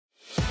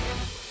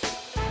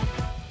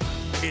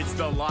It's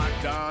the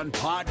Locked On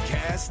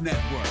Podcast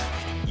Network,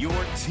 your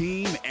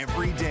team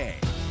every day.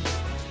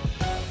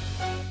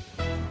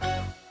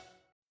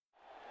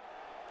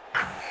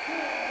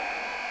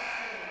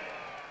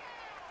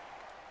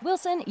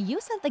 Wilson, you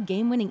sent the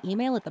game-winning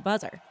email at the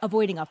buzzer,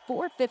 avoiding a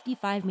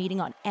 4:55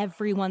 meeting on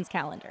everyone's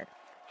calendar.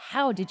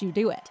 How did you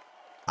do it?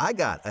 I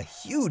got a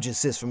huge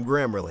assist from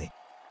Grammarly,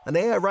 an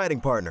AI writing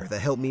partner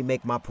that helped me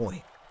make my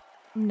point.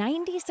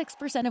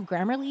 96% of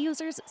Grammarly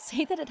users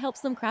say that it helps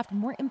them craft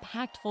more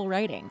impactful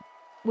writing.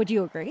 Would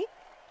you agree?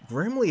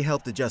 Grammarly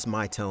helped adjust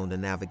my tone to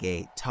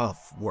navigate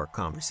tough work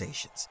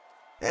conversations.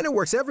 And it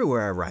works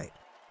everywhere I write,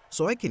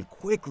 so I can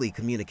quickly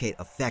communicate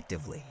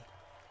effectively.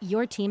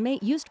 Your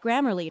teammate used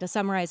Grammarly to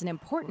summarize an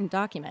important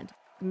document,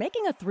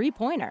 making a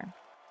 3-pointer.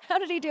 How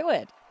did he do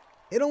it?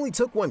 It only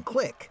took one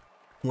click.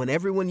 When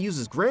everyone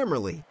uses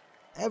Grammarly,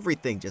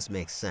 everything just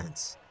makes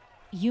sense.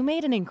 You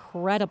made an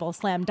incredible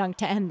slam dunk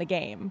to end the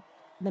game.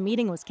 The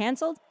meeting was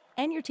canceled,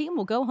 and your team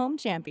will go home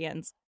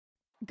champions.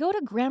 Go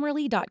to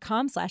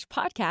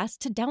Grammarly.com/podcast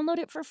to download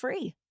it for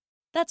free.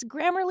 That's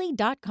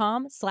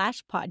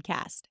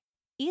Grammarly.com/podcast.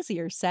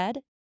 Easier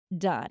said,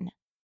 done.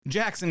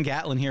 Jackson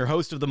Gatlin here,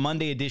 host of the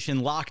Monday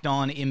edition Locked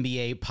On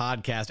NBA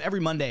podcast. Every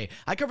Monday,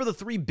 I cover the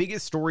 3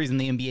 biggest stories in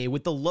the NBA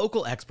with the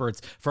local experts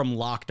from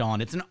Locked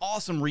On. It's an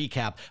awesome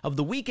recap of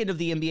the weekend of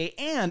the NBA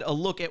and a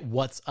look at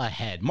what's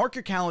ahead. Mark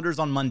your calendars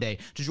on Monday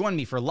to join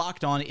me for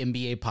Locked On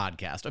NBA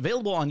podcast,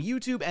 available on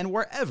YouTube and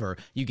wherever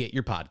you get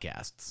your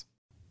podcasts.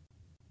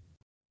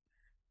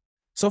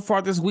 So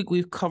far this week,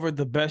 we've covered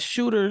the best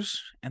shooters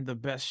and the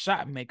best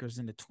shot makers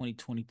in the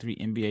 2023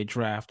 NBA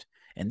draft.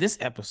 In this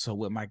episode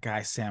with my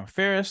guy, Sam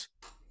Ferris,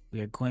 we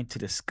are going to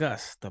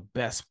discuss the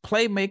best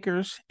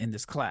playmakers in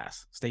this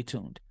class. Stay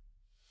tuned.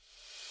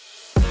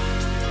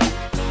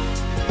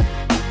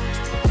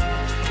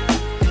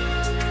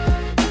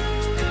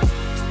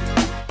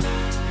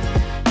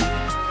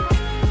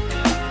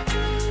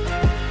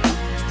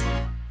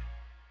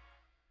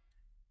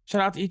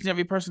 Shout out to each and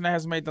every person that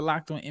has made the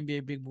Locked On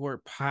NBA Big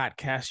Board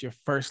podcast your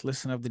first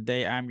listen of the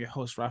day. I'm your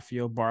host,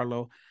 Rafael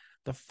Barlow,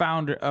 the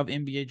founder of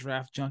NBA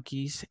Draft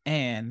Junkies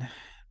and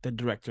the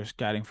director of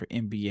scouting for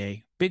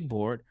NBA Big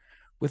Board,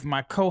 with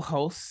my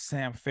co-host,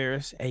 Sam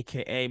Ferris,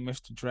 a.k.a.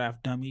 Mr.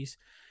 Draft Dummies.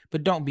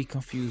 But don't be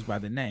confused by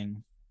the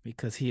name,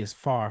 because he is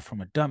far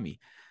from a dummy.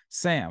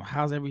 Sam,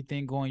 how's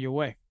everything going your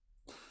way?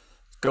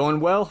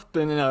 Going well.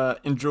 Been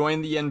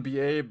enjoying the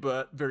NBA,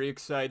 but very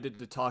excited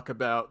to talk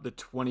about the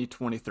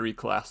 2023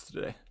 class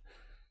today.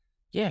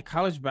 Yeah,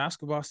 college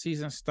basketball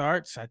season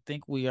starts. I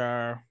think we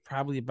are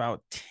probably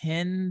about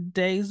 10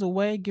 days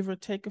away, give or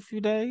take a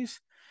few days.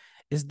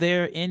 Is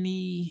there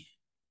any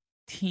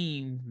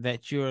team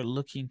that you're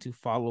looking to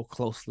follow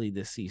closely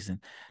this season?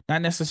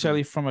 Not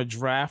necessarily from a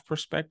draft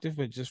perspective,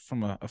 but just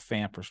from a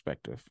fan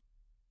perspective,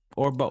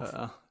 or both.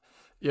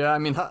 Yeah, I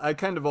mean, I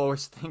kind of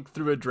always think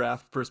through a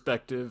draft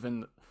perspective,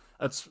 and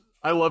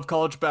I love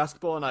college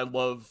basketball, and I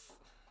love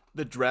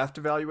the draft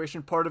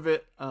evaluation part of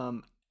it.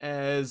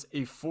 As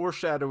a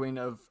foreshadowing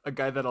of a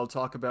guy that I'll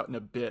talk about in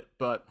a bit,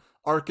 but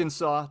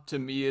Arkansas to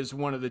me is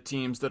one of the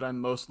teams that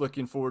I'm most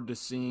looking forward to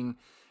seeing.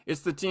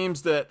 It's the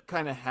teams that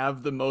kind of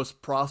have the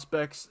most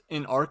prospects.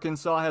 In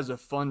Arkansas has a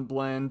fun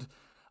blend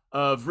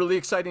of really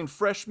exciting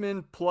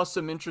freshmen plus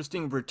some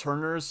interesting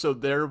returners, so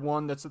they're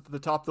one that's at the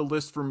top of the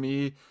list for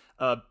me.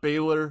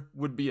 Baylor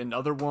would be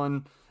another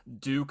one.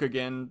 Duke,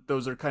 again,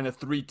 those are kind of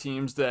 3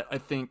 teams that I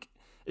think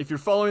if you're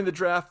following the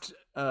draft,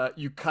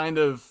 you kind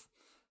of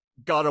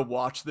gotta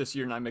watch this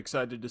year, and I'm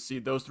excited to see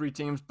those 3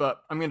 teams,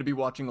 but I'm going to be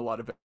watching a lot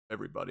of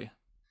everybody.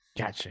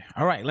 Gotcha.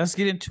 All right, let's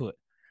get into it.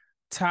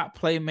 Top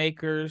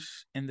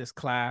playmakers in this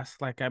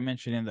class. Like I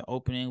mentioned in the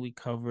opening, we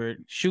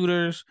covered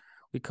shooters,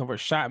 we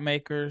covered shot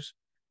makers,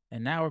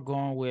 and now we're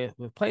going with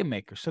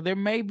playmakers. So there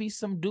may be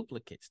some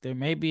duplicates. There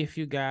may be a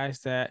few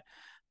guys that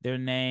their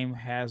name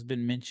has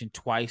been mentioned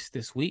twice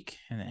this week,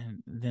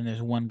 and then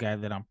there's one guy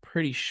that I'm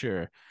pretty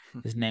sure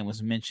his name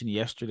was mentioned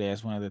yesterday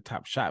as one of the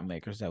top shot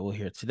makers that we'll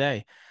hear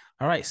today.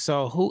 All right,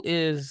 so who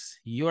is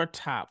your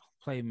top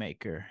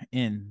playmaker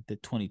in the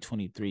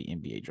 2023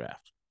 NBA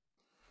draft?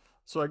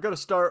 So I got to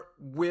start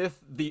with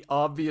the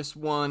obvious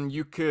one.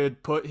 You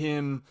could put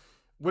him,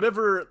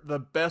 whatever the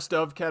best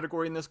of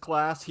category in this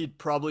class, he'd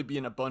probably be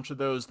in a bunch of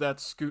those.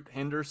 That's Scoot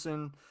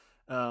Henderson.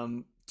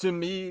 To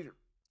me,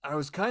 I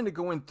was kind of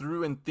going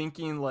through and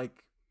thinking,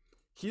 like,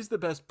 he's the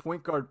best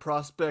point guard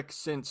prospect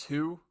since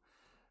who?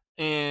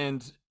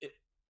 And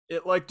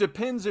it like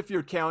depends if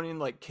you're counting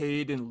like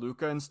Cade and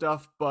Luka and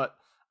stuff, but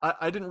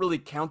I didn't really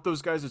count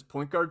those guys as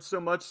point guards so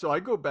much. So I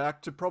go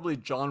back to probably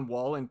John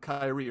Wall and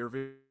Kyrie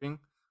Irving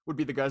would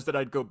be the guys that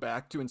I'd go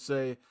back to and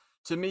say,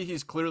 to me,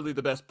 he's clearly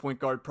the best point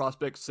guard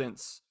prospect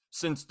since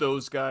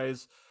those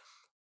guys.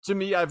 To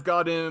me, I've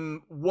got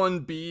him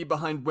 1B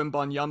behind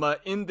Wembanyama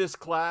in this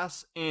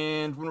class.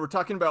 And when we're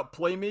talking about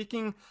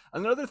playmaking,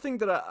 another thing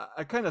that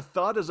I kind of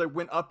thought as I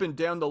went up and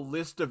down the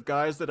list of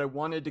guys that I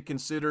wanted to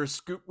consider,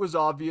 Scoot was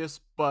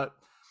obvious, but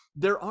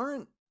there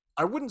aren't,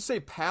 I wouldn't say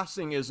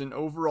passing is an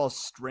overall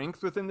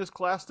strength within this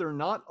class. There are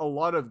not a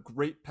lot of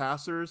great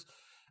passers.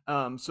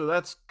 So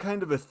that's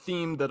kind of a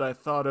theme that I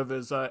thought of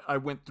as I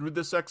went through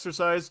this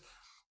exercise.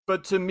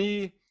 But to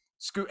me,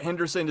 Scoot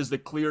Henderson is the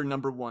clear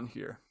number one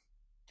here.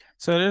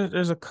 So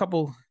there's a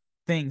couple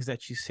things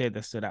that you said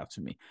that stood out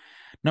to me.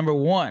 Number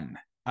one,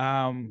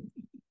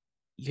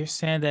 you're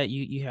saying that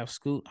you have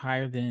Scoot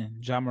higher than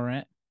John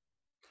Morant.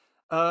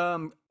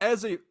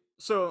 As a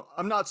so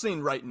I'm not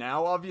saying right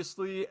now,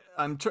 obviously.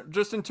 I'm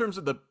just in terms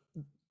of the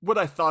what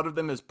I thought of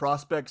them as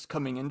prospects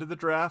coming into the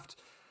draft.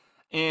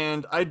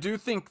 And I do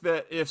think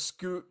that if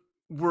Scoot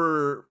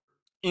were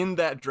in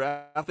that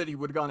draft, that he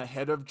would have gone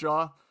ahead of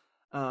Ja.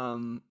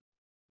 Um,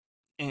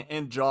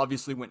 and Ja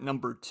obviously went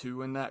number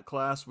 2 in that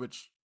class,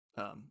 which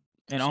And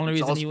the only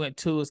Scoot's reason also he went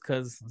two is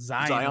because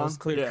Zion was Zion,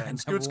 clear yeah, cut and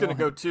number Scoot's going to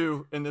go one.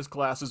 2 in this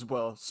class as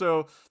well.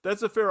 So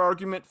that's a fair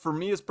argument for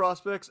me as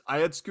prospects. I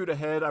had Scoot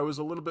ahead. I was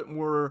a little bit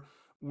more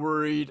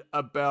worried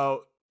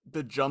about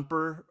the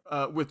jumper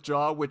with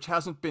Ja, which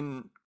hasn't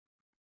been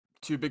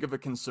too big of a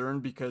concern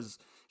because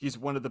he's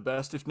one of the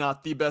best, if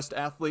not the best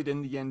athlete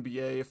in the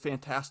NBA, a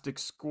fantastic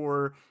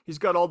scorer. He's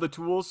got all the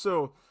tools.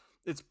 So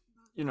it's,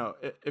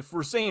 if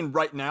we're saying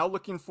right now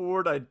looking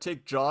forward, I'd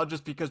take Ja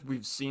just because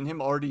we've seen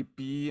him already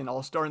be an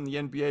all-star in the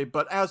NBA.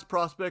 But as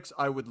prospects,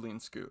 I would lean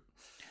Scoot.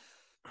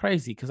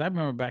 Crazy, because I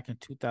remember back in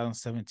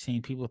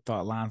 2017, people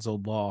thought Lonzo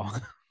Ball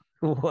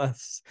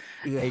was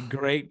Yeah. a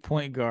great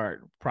point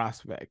guard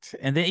prospect,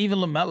 and then even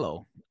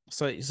LaMelo.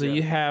 So Yeah.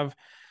 you have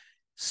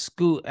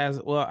Scoot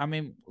as well. I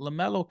mean,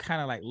 LaMelo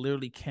kind of like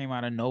literally came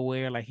out of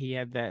nowhere. Like he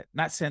had that.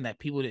 Not saying that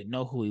people didn't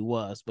know who he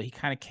was, but he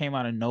kind of came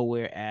out of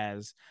nowhere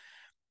as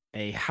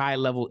a high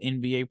level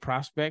NBA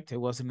prospect. It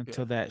wasn't Yeah.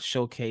 until that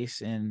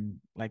showcase in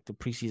like the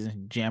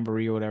preseason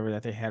jamboree or whatever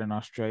that they had in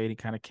Australia, he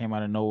kind of came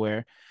out of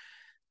nowhere.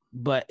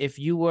 But if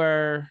you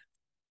were,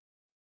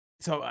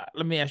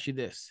 let me ask you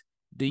this: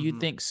 do you Mhm.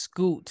 think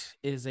Scoot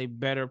is a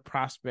better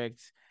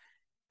prospect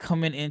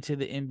coming into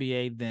the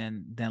NBA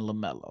than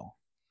LaMelo?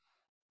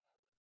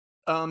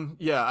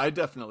 Yeah, I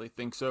definitely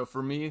think so.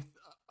 For me,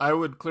 I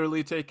would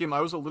clearly take him.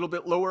 I was a little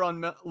bit lower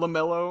on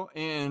LaMelo,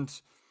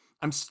 and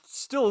I'm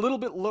still a little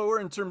bit lower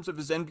in terms of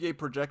his NBA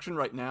projection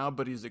right now,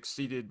 but he's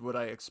exceeded what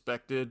I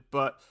expected.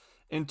 But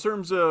in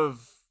terms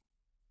of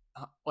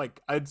like,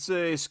 I'd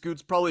say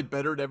Scoot's probably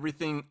better at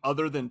everything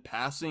other than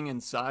passing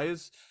and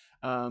size.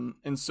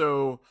 And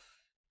so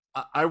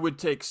I would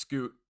take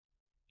Scoot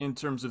in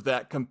terms of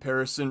that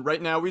comparison.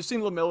 Right now, we've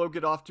seen LaMelo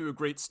get off to a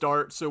great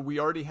start, so we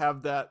already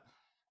have that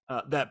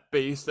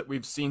base that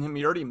we've seen him.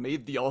 He already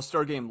made the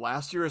All-Star game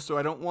last year, so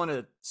I don't want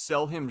to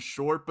sell him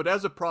short. But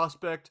as a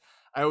prospect,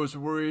 I was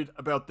worried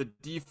about the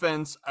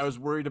defense. I was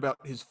worried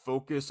about his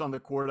focus on the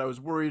court. I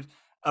was worried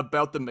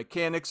about the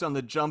mechanics on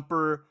the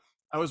jumper.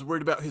 I was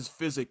worried about his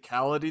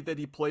physicality that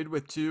he played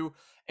with too.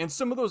 And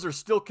some of those are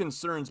still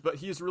concerns, but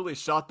he's really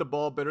shot the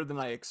ball better than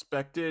I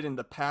expected in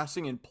the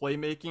passing and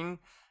playmaking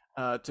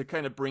to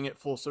kind of bring it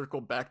full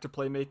circle back to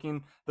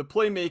playmaking. The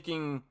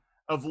playmaking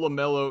of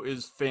LaMelo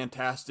is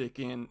fantastic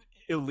and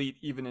elite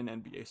even in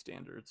NBA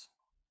standards.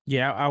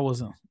 Yeah, I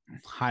wasn't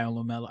high on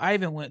LaMelo. I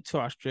even went to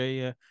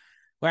Australia.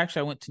 Well,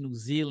 actually, I went to New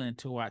Zealand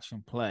to watch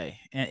him play,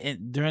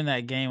 and during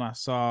that game,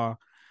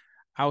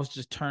 I was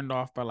just turned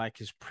off by like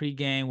his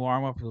pregame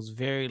warm up. It was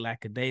very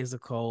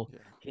lackadaisical. Yeah.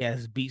 He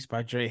has Beats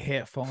by Dre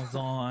headphones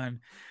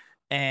on,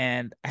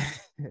 and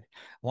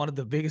one of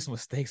the biggest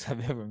mistakes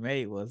I've ever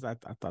made was I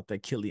thought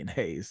that Killian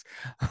Hayes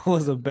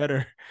was Yeah.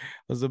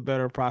 a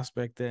better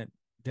prospect than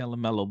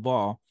LaMelo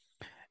Ball.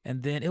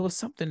 And then it was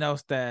something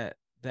else that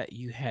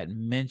you had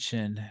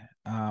mentioned.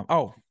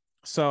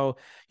 So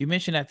you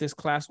mentioned that this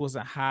class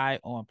wasn't high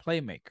on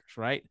playmakers,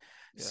 right?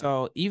 Yeah.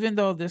 So even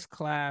though this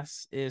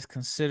class is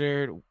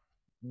considered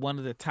one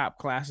of the top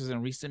classes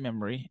in recent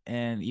memory,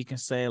 and you can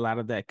say a lot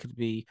of that could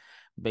be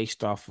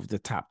based off of the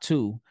top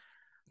two.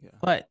 Yeah.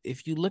 But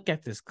if you look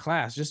at this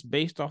class, just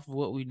based off of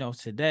what we know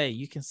today,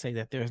 you can say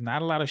that there's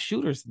not a lot of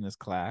shooters in this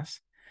class,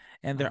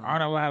 and there Uh-huh.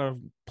 aren't a lot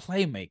of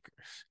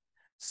playmakers.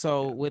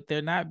 So, Yeah. with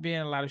there not being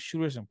a lot of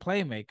shooters and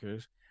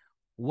playmakers,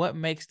 what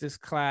makes this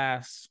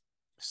class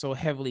so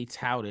heavily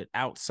touted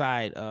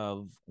outside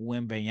of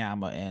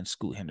Wembanyama and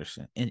Scoot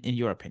Henderson, in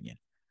your opinion?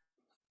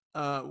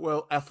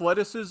 Well,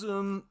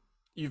 athleticism.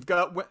 You've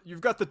got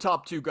the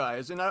top two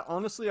guys, and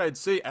honestly, I'd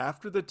say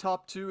after the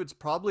top two, it's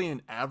probably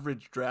an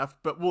average draft,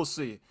 but we'll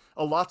see.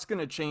 A lot's going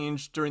to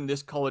change during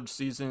this college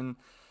season.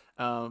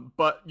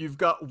 But you've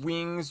got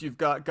wings, you've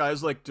got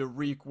guys like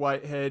Derek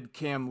Whitehead,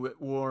 Cam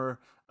Whitmore,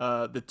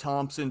 the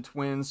Thompson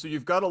twins. So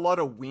you've got a lot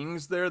of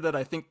wings there that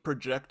I think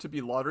project to be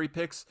lottery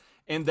picks,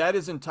 and that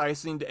is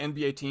enticing to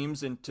NBA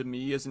teams and to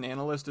me as an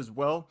analyst as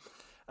well.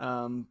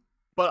 Um,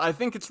 but I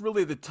think it's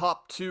really the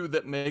top two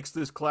that makes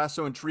this class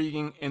so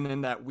intriguing, and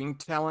then that wing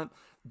talent.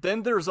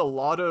 Then there's a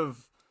lot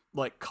of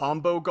like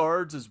combo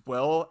guards as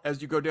well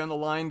as you go down the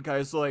line.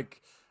 Guys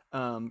like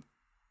um,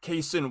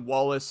 Kaysen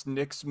Wallace,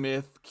 Nick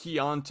Smith,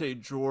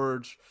 Keontae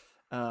George,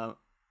 uh,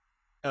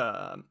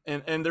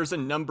 and there's a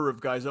number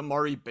of guys.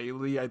 Amari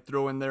Bailey, I'd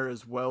throw in there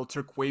as well.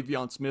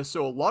 Terquavion Smith.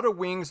 So a lot of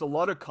wings, a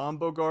lot of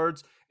combo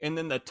guards, and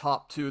then the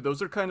top two.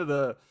 Those are kind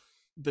of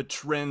the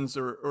trends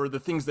or the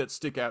things that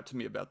stick out to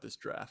me about this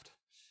draft.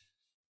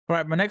 All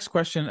right, my next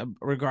question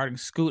regarding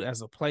Scoot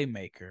as a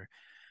playmaker.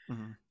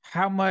 Mm-hmm.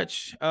 How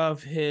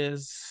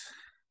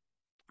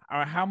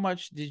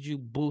much did you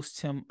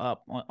boost him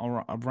up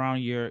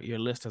around your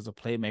list as a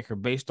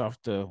playmaker based off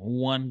the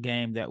one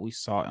game that we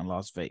saw in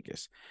Las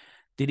Vegas?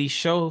 Did he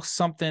show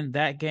something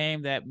that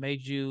game that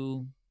made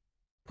you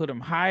put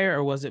him higher,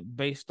 or was it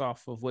based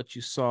off of what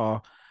you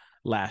saw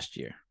last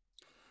year?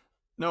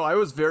 No, I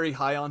was very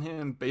high on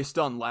him based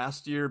on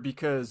last year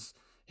because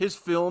his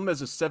film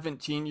as a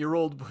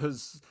 17-year-old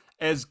was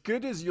as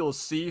good as you'll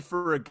see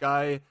for a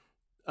guy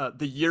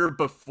the year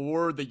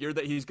before the year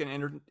that he's going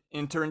to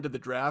enter into the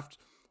draft.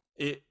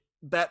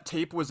 That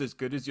tape was as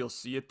good as you'll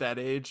see at that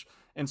age.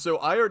 And so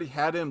I already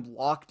had him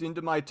locked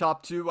into my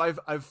top 2.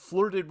 I've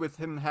flirted with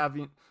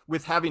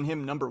having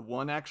him number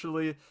 1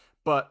 actually,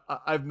 but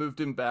I've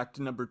moved him back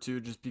to number 2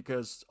 just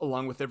because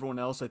along with everyone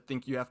else, I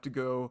think you have to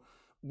go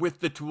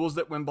with the tools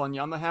that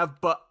Wembanyama have,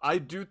 but I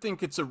do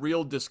think it's a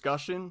real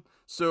discussion.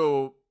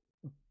 So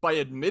by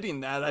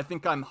admitting that, I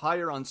think I'm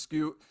higher on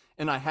Scoot,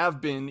 and I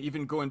have been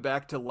even going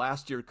back to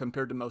last year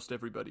compared to most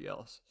everybody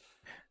else.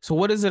 So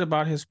what is it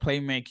about his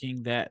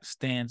playmaking that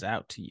stands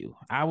out to you?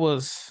 I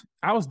was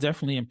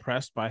definitely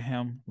impressed by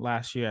him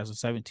last year as a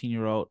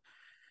 17-year-old,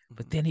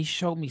 but then he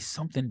showed me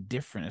something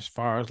different as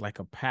far as like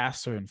a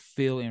passer and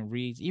feel and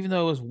reads, even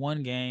though it was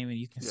one game and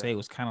you can say it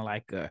was kind of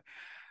like a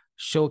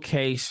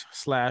showcase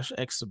 /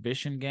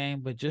 exhibition game,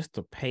 but just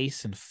the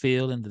pace and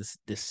feel and the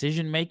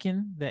decision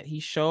making that he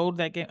showed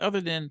that game,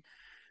 other than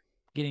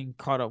getting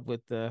caught up with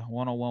the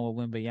one-on-one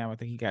with Wembanyama. I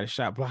think he got a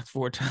shot blocked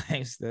 4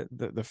 times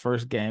the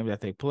first game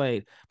that they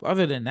played. But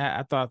other than that,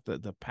 I thought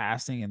the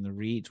passing and the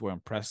reads were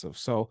impressive.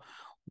 So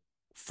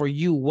for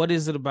you, what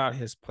is it about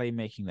his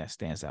playmaking that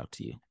stands out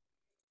to you?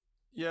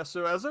 Yeah,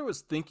 so as I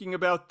was thinking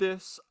about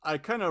this, I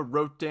kind of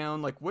wrote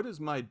down, like, what is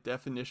my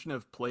definition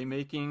of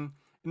playmaking?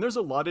 And there's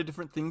a lot of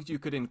different things you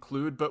could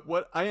include, but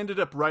what I ended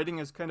up writing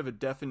as kind of a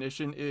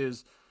definition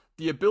is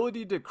the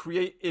ability to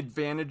create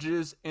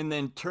advantages and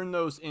then turn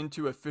those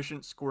into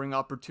efficient scoring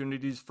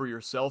opportunities for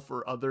yourself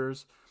or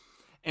others.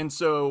 And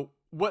so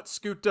what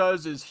Scoot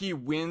does is he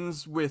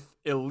wins with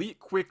elite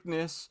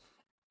quickness,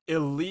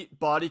 elite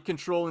body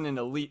control, and an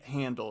elite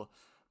handle.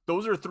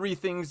 Those are 3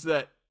 things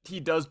that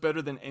he does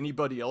better than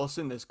anybody else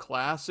in this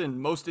class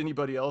and most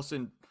anybody else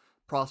in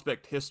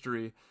prospect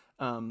history.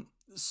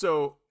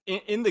 So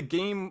in the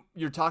game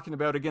you're talking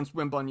about against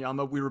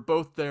Wembanyama, we were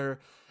both there.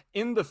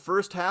 In the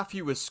first half,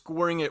 he was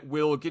scoring at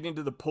will, getting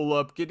to the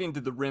pull-up, getting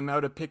to the rim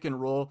out of pick and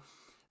roll.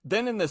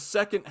 Then in the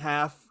second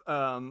half,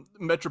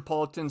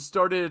 Metropolitan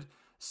started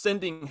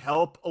sending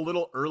help a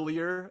little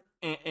earlier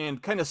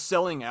and kind of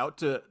selling out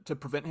to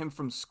prevent him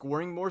from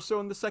scoring more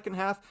so in the second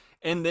half.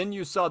 And then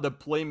you saw the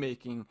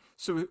playmaking.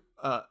 So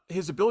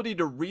his ability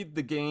to read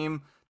the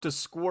game, to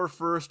score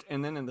first,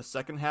 and then in the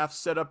second half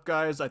set up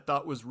guys, I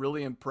thought was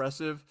really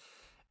impressive.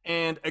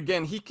 And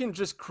again, he can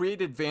just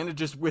create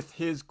advantages with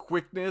his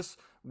quickness,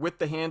 with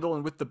the handle,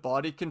 and with the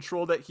body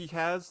control that he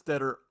has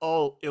that are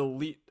all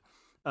elite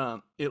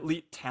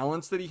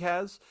talents that he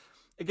has.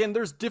 Again,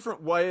 there's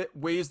different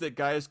ways that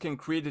guys can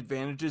create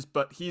advantages,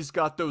 but he's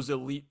got those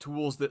elite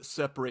tools that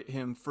separate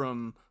him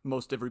from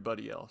most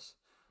everybody else.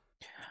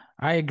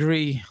 I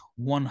agree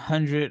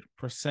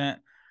 100%.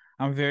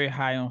 I'm very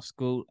high on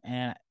Scoot,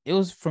 and it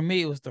was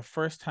the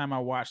first time I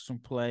watched him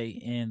play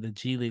in the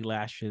G League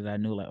last year that I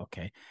knew, like,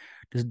 okay,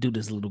 this dude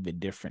is a little bit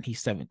different.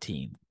 He's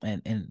 17,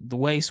 and the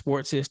way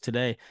sports is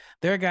today,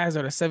 there are guys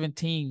that are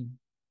 17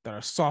 that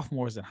are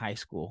sophomores in high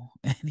school,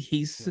 and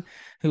he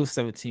was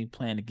 17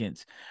 playing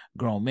against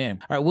grown men.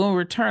 All right, when we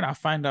return, I'll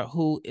find out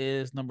who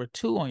is number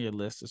 2 on your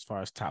list as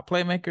far as top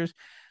playmakers.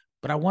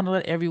 But I want to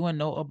let everyone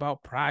know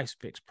about Prize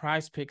Picks.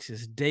 Prize Picks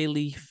is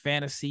daily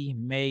fantasy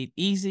made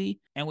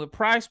easy. And with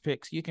Prize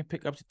Picks, you can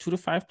pick up to 2 to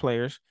 5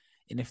 players.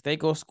 And if they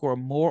go score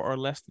more or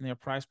less than their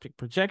Prize Pick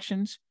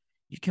projections,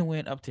 you can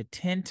win up to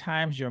 10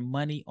 times your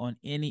money on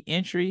any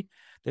entry.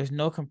 There's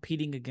no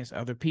competing against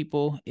other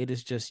people. It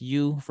is just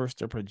you versus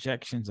the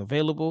projections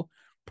available.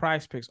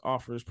 Prize Picks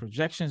offers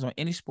projections on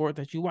any sport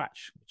that you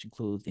watch, which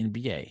includes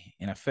NBA,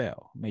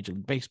 NFL, Major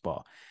League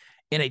Baseball,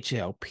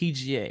 NHL,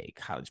 PGA,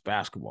 college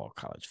basketball,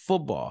 college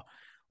football,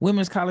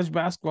 women's college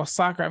basketball,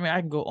 soccer. I mean,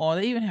 I can go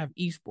on. They even have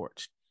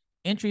esports.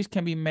 Entries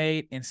can be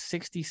made in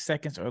 60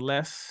 seconds or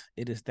less.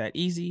 It is that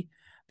easy.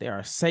 They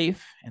are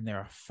safe and there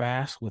are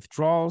fast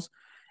withdrawals.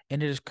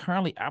 And it is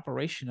currently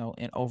operational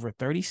in over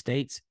 30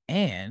 states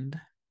and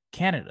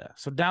Canada.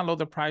 So download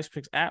the Prize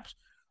Picks apps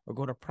or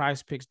go to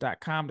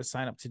prizepicks.com to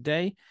sign up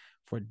today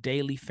for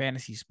daily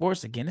fantasy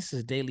sports. Again, this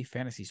is daily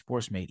fantasy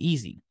sports made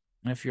easy.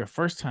 And if you're a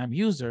first-time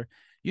user,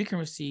 you can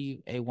receive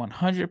a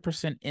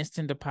 100%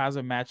 instant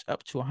deposit match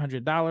up to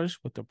 $100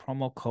 with the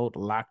promo code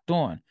Locked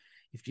On.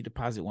 If you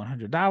deposit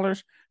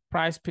 $100,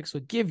 Prize Picks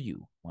will give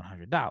you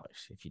 $100.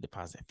 If you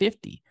deposit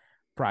 $50,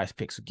 Prize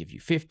Picks will give you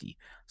 $50.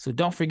 So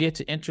don't forget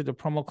to enter the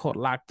promo code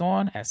Locked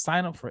On at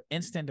sign up for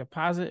instant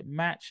deposit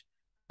match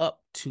up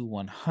to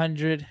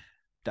 $100.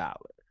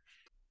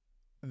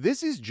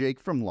 This is Jake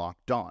from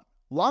Locked On.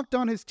 Locked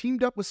On has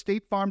teamed up with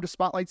State Farm to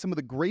spotlight some of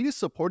the greatest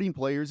supporting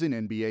players in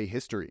NBA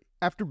history.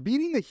 After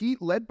beating the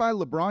Heat led by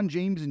LeBron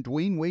James and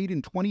Dwayne Wade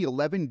in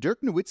 2011, Dirk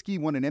Nowitzki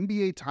won an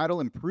NBA title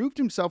and proved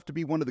himself to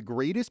be one of the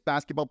greatest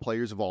basketball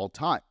players of all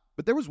time.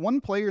 But there was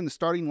one player in the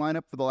starting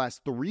lineup for the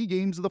last 3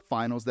 games of the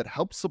finals that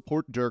helped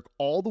support Dirk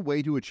all the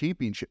way to a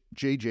championship,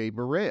 JJ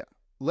Barea.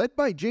 Led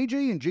by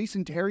JJ and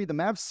Jason Terry, the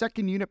Mavs'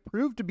 second unit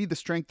proved to be the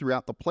strength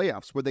throughout the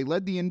playoffs, where they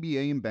led the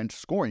NBA in bench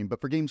scoring.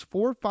 But for games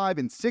 4, 5,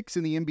 and 6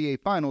 in the NBA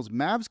Finals,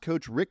 Mavs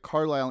coach Rick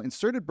Carlisle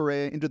inserted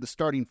Barea into the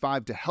starting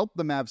 5 to help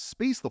the Mavs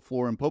space the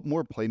floor and put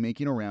more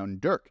playmaking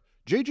around Dirk.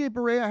 JJ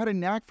Barea had a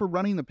knack for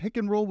running the pick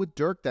and roll with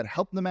Dirk that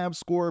helped the Mavs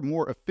score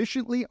more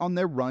efficiently on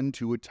their run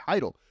to a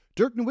title.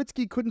 Dirk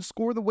Nowitzki couldn't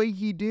score the way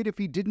he did if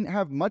he didn't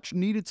have much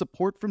needed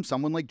support from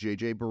someone like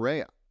JJ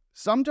Barea.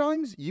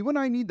 Sometimes you and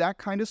I need that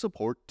kind of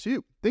support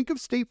too. Think of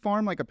State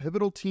Farm like a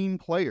pivotal team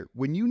player.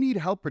 When you need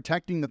help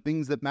protecting the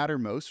things that matter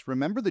most,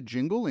 remember the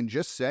jingle and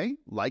just say,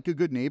 like a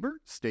good neighbor,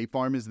 State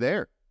Farm is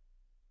there.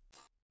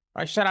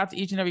 All right, shout out to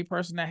each and every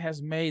person that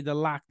has made the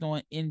Locked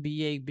On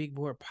NBA Big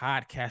Board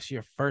podcast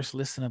your first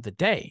listen of the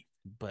day.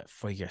 But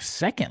for your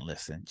second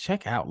listen,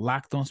 check out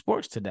Locked On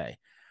Sports Today.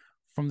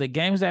 From the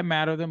games that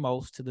matter the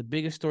most to the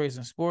biggest stories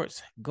in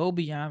sports, go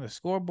beyond the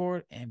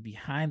scoreboard and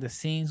behind the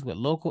scenes with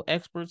local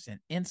experts and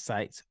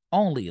insights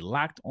only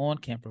Locked On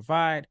can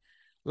provide.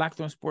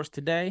 Locked On Sports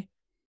Today,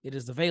 it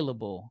is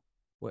available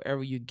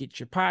wherever you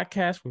get your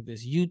podcast, whether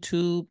it's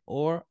YouTube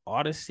or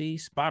Odyssey,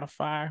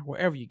 Spotify,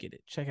 wherever you get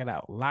it. Check it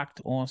out, Locked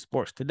On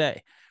Sports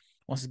Today.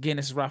 Once again,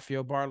 this is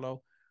Rafael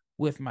Barlow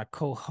with my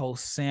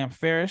co-host Sam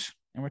Ferris,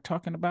 and we're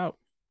talking about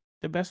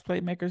the best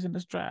playmakers in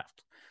this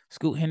draft.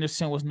 Scoot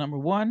Henderson was number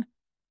 1.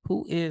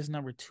 Who is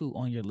number 2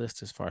 on your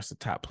list as far as the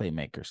top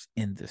playmakers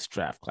in this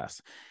draft class?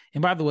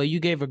 And by the way, you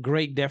gave a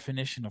great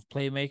definition of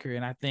playmaker,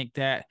 and I think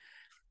that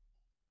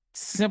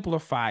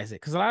simplifies it,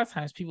 because a lot of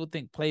times people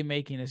think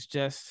playmaking is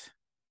just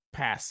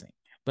passing,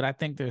 but I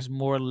think there's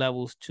more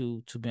levels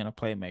to being a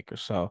playmaker.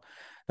 So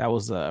that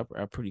was a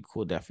pretty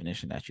cool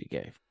definition that you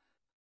gave.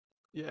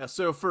 Yeah,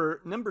 so for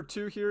number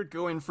 2 here,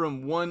 going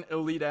from one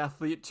elite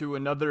athlete to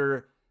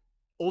another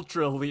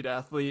ultra elite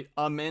athlete,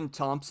 Amen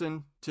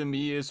Thompson, to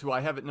me, is who I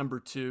have at number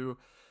 2.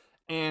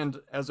 And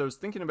as I was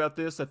thinking about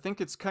this, I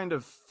think it's kind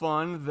of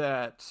fun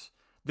that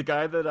the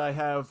guy that I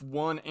have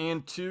 1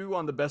 and 2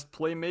 on the best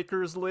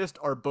playmakers list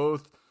are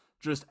both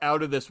just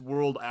out of this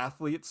world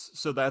athletes.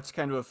 So that's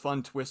kind of a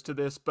fun twist to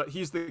this. But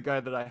he's the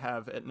guy that I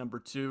have at number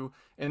 2.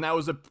 And that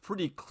was a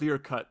pretty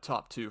clear-cut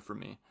top 2 for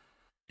me.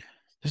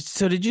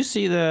 So did you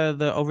see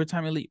the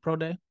Overtime Elite Pro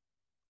Day?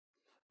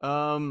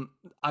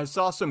 I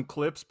saw some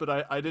clips, but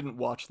I didn't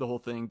watch the whole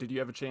thing. Did you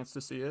have a chance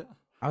to see it?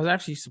 I was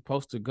actually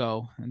supposed to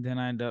go, and then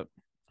I ended up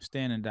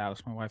staying in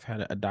Dallas. My wife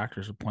had a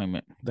doctor's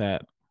appointment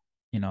that,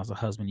 as a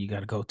husband, you got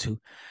to go to.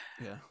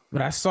 Yeah.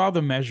 But I saw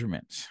the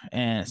measurements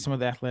and some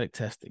of the athletic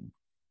testing,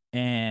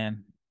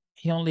 and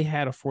he only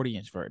had a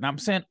 40-inch vert. And I'm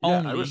saying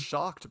only. I was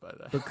shocked by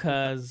that.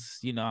 Because,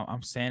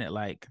 I'm saying it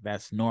like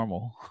that's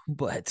normal.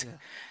 But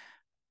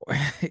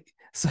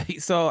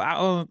so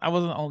I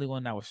wasn't the only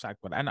one that was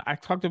shocked. But I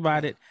talked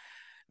about it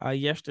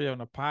yesterday on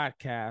the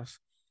podcast.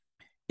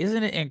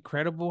 Isn't it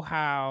incredible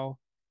how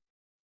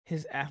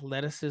his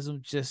athleticism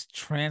just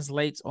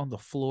translates on the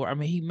floor? I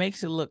mean, he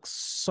makes it look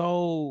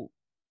so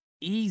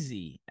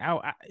easy.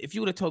 If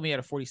you would have told me he had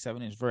a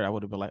 47-inch vert, I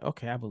would have been like,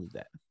 okay, I believe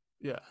that.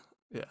 Yeah.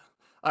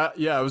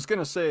 I was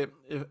gonna say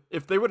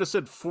if they would have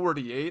said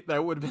 48,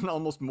 that would have been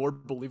almost more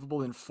believable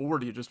than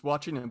 40. Just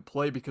watching him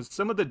play, because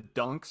some of the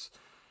dunks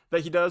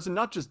that he does, and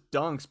not just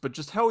dunks, but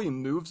just how he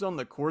moves on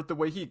the court, the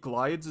way he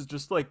glides is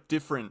just like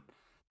different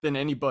than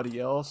anybody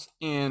else.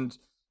 And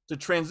to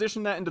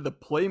transition that into the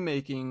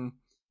playmaking,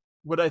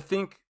 what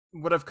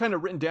I've kind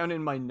of written down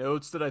in my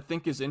notes that I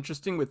think is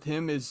interesting with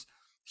him is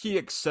he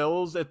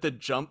excels at the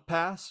jump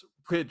pass,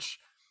 which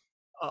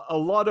a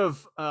lot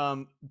of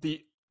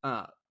the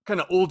kind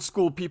of old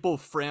school people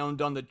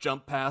frowned on the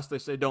jump pass. They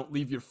say don't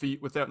leave your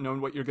feet without knowing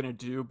what you're going to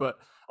do. But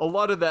a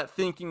lot of that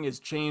thinking has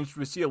changed.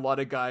 We see a lot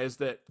of guys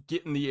that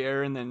get in the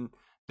air and then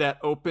that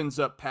opens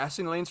up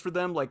passing lanes for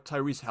them, like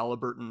Tyrese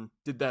Halliburton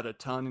did that a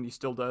ton, and he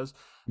still does.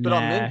 But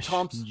Amen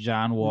Thompson,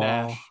 John Wall,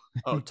 Nash,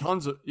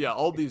 tons of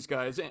all these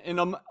guys,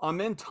 and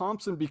Amen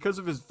Thompson, because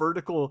of his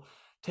vertical,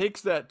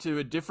 takes that to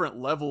a different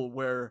level.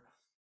 Where,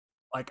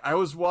 like, I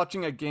was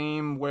watching a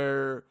game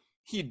where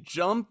he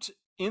jumped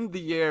in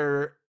the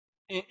air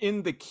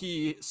in the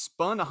key,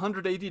 spun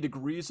 180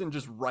 degrees, and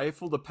just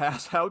rifled a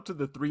pass out to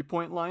the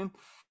 3-point line.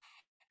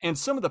 And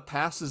some of the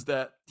passes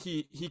that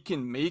he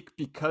can make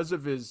because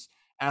of his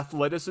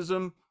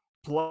athleticism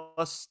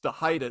plus the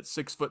height at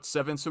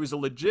 6'7", so he's a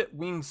legit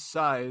wing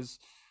size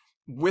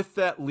with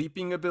that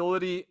leaping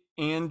ability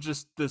and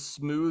just the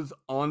smooth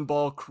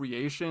on-ball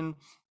creation.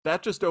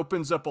 That just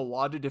opens up a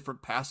lot of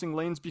different passing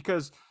lanes,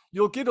 because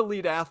you'll get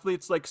elite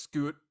athletes like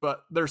Scoot,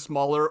 but they're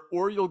smaller,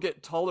 or you'll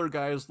get taller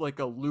guys like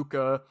a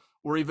Luka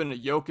or even a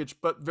Jokic,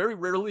 but very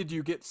rarely do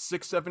you get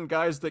 6'7"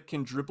 guys that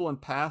can dribble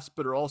and pass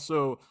but are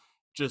also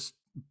just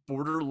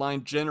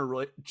borderline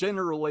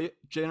generationally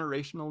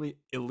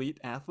elite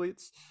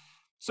athletes.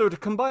 So to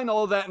combine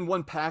all of that in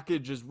one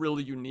package is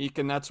really unique,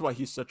 and that's why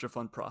he's such a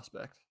fun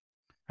prospect.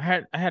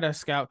 I had a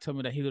scout tell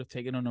me that he would have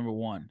taken on number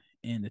 1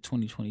 in the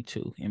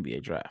 2022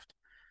 NBA draft.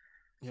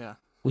 Yeah.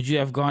 Would you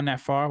have gone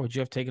that far? Would you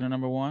have taken a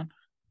number 1?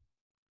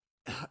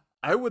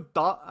 I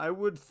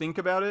would think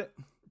about it,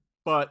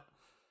 but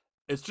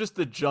it's just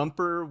the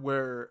jumper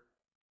where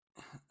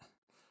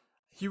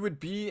he would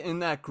be in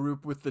that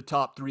group with the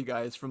top 3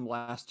 guys from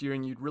last year,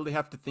 and you'd really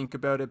have to think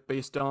about it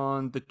based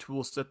on the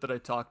tool set that I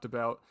talked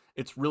about.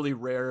 It's really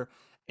rare,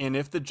 and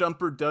if the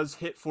jumper does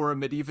hit for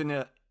him at even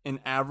an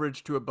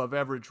average to above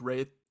average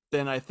rate,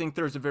 then I think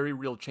there's a very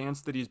real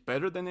chance that he's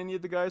better than any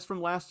of the guys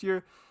from last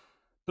year.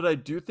 But I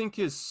do think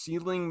his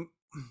ceiling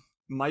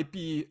might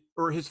be,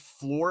 or his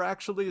floor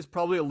actually is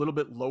probably a little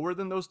bit lower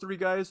than those 3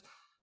 guys,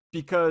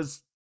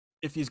 because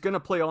if he's going to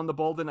play on the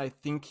ball, then I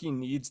think he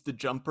needs the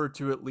jumper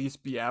to at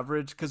least be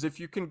average. Because if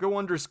you can go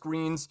under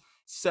screens,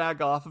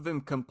 sag off of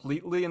him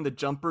completely, and the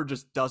jumper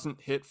just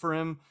doesn't hit for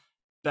him,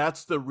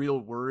 that's the real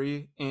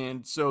worry.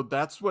 And so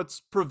that's what's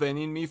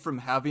preventing me from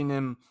having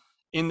him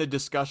in the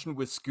discussion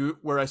with Scoot,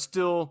 where I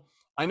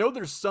know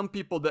there's some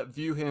people that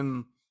view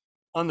him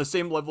on the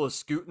same level as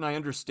Scoot, and I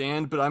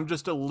understand, but I'm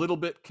just a little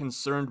bit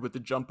concerned with the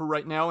jumper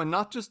right now, and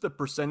not just the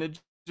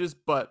percentages,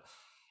 but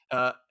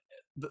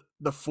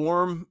the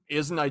form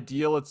isn't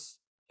ideal. It's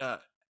a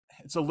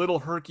little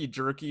herky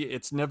jerky.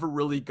 It's never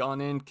really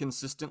gone in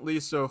consistently.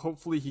 So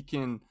hopefully he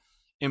can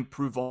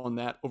improve on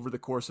that over the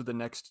course of the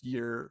next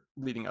year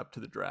leading up to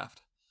the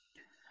draft.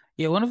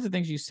 Yeah, one of the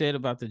things you said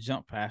about the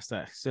jump pass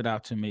that stood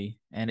out to me,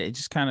 and it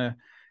just kind of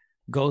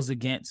goes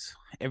against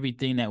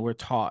everything that we're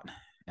taught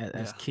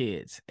as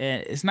kids.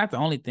 And it's not the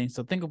only thing.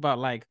 So think about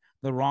like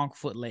the wrong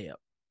foot layup.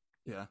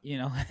 Yeah.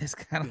 It's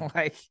kind of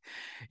like,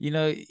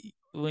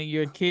 when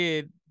you're a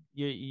kid,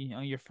 you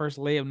on your first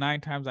layup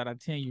 9 times out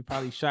of 10, you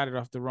probably shot it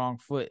off the wrong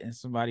foot and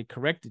somebody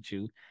corrected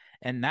you.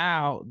 And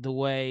now the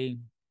way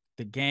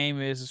the game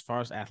is as far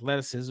as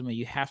athleticism, and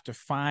you have to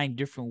find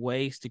different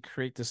ways to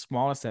create the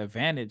smallest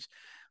advantage.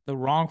 The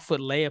wrong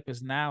foot layup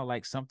is now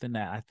like something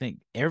that I think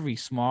every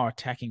small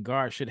attacking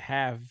guard should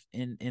have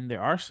in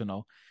their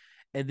arsenal.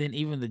 And then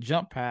even the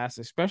jump pass,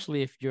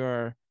 especially if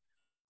you're,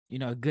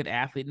 a good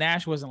athlete.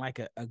 Nash wasn't like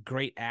a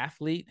great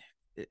athlete.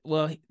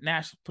 Well,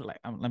 Nash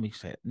let me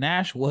say it.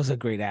 Nash was a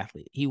great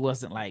athlete. He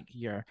wasn't like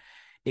your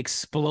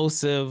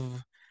explosive,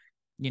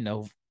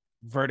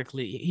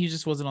 vertically. He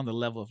just wasn't on the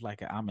level of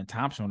like an Amin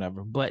Thompson or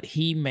whatever. But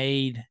he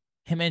made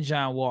him and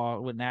John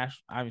Wall, with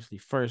Nash obviously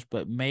first,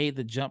 but made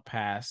the jump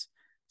pass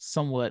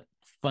somewhat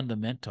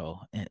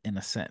fundamental in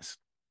a sense.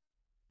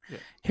 Yeah.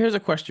 Here's a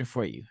question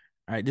for you.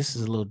 All right, this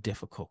is a little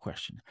difficult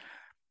question.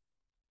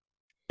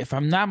 If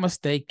I'm not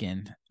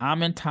mistaken,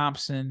 Amin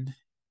Thompson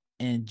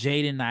and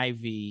Jaden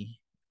Ivey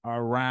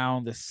are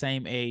around the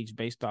same age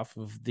based off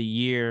of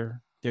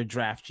their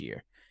draft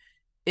year.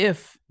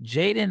 If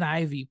Jaden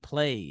Ivey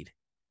played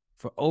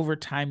for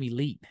Overtime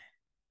Elite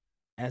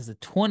as a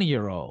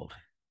 20-year-old,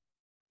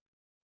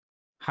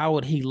 how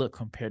would he look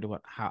compared to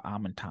how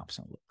Amin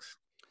Thompson looks?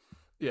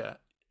 Yeah,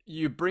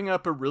 you bring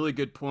up a really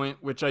good point,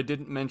 which I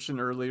didn't mention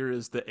earlier,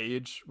 is the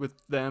age with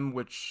them,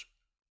 which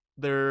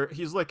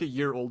he's like a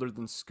year older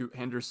than Scoot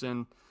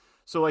Henderson.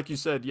 So like you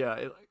said,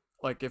 yeah,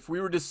 like if we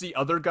were to see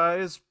other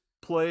guys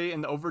play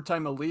in the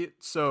Overtime Elite,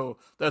 so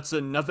that's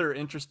another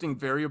interesting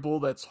variable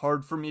that's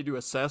hard for me to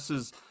assess,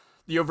 is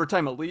the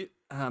Overtime Elite,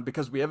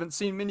 because we haven't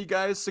seen many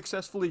guys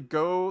successfully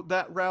go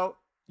that route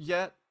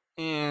yet.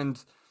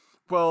 And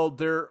well,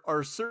 there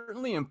are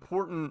certainly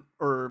important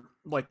or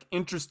like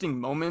interesting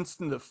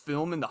moments in the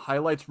film, and the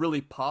highlights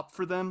really pop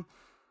for them.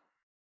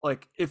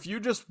 Like if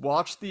you just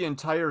watch the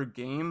entire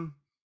game,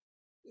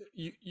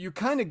 you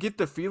kind of get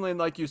the feeling,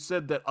 like you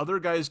said, that other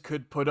guys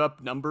could put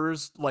up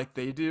numbers like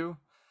they do.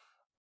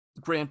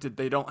 Granted,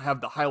 they don't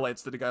have the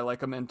highlights that a guy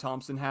like Amin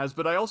Thompson has,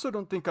 but I also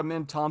don't think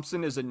Amin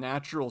Thompson is a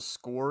natural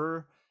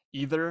scorer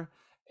either.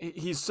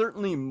 He's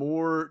certainly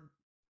more,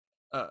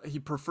 he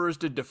prefers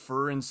to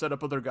defer and set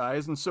up other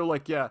guys. And so,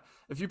 like, yeah,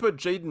 if you put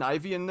Jaden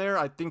Ivey in there,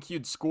 I think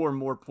he'd score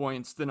more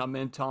points than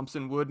Amin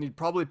Thompson would, and he'd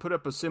probably put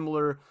up a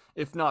similar,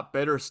 if not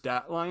better,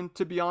 stat line,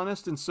 to be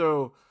honest. And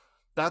so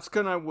that's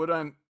kind of what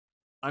I'm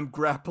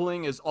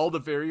grappling, is all the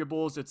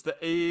variables. It's the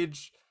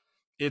age,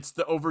 it's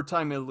the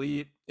Overtime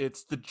Elite,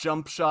 it's the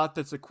jump shot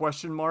that's a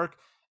question mark.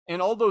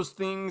 And all those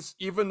things,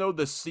 even though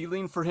the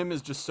ceiling for him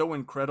is just so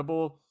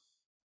incredible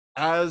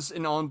as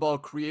an on-ball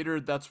creator,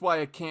 that's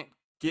why I can't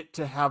get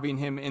to having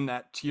him in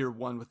that tier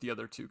 1 with the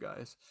other 2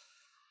 guys.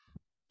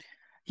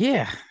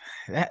 Yeah,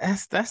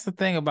 that's the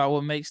thing about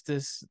what makes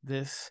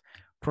this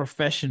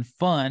profession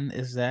fun,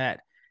 is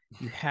that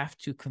you have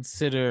to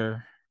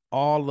consider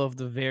all of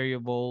the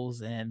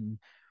variables and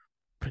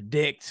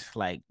predict,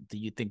 like, do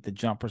you think the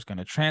jumper is going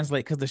to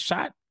translate? Because the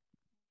shot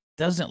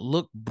doesn't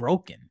look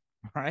broken,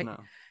 right? No.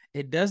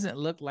 It doesn't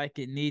look like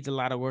it needs a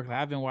lot of work.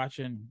 I've been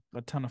watching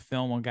a ton of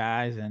film on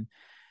guys, and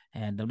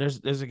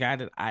there's a guy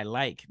that I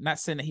like. Not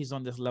saying that he's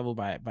on this level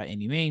by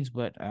any means,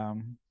 but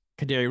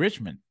Kaderi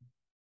Richmond.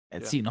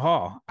 at Seton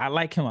Hall. I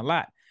like him a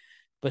lot,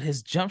 but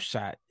his jump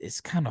shot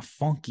is kind of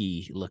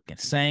funky looking.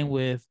 Same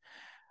with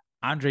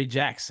Andre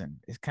Jackson.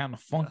 It's kind of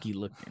funky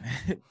looking,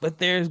 but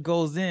theirs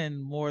goes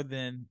in more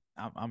than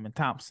Amen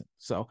Thompson.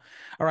 So,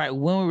 all right,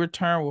 when we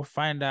return, we'll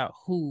find out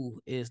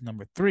who is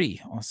number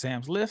 3 on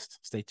Sam's list.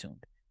 Stay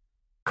tuned.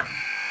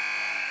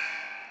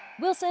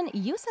 Wilson,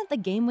 you sent the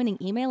game-winning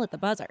email at the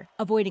buzzer,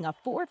 avoiding a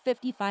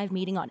 4:55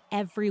 meeting on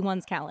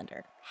everyone's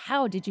calendar.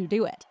 How did you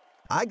do it?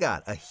 I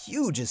got a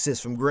huge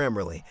assist from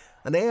Grammarly,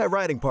 an AI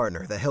writing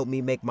partner that helped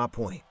me make my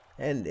point.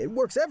 And it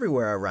works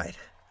everywhere I write.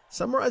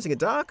 Summarizing a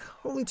doc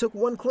only took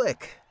 1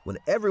 click. When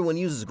everyone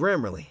uses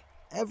Grammarly,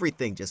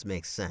 everything just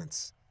makes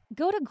sense.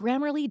 Go to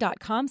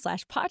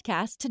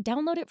Grammarly.com/podcast to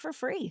download it for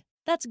free.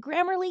 That's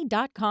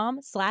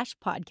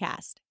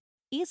Grammarly.com/podcast.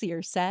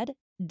 Easier said,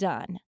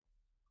 done.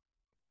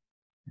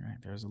 All right,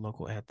 there's a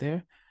local ad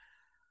there.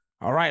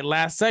 All right,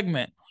 last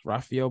segment.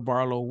 Rafael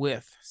Barlow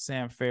with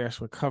Sam Ferris.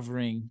 We're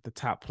covering the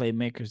top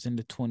playmakers in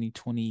the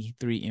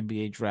 2023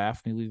 NBA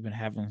draft. And we've been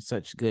having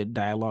such good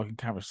dialogue and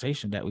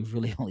conversation that we've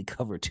really only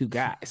covered 2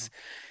 guys.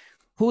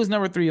 Who is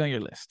number 3 on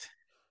your list?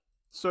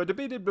 So I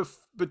debated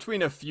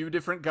between a few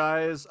different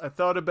guys. I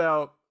thought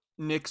about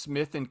Nick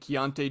Smith and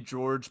Keontae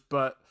George,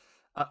 but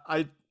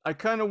I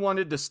kind of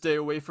wanted to stay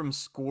away from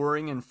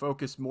scoring and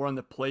focus more on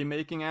the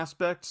playmaking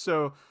aspect.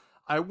 So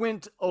I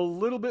went a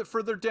little bit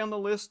further down the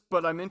list,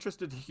 but I'm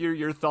interested to hear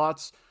your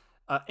thoughts.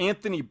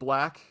 Anthony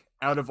Black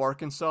out of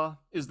Arkansas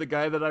is the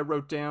guy that I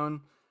wrote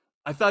down.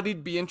 I thought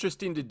he'd be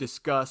interesting to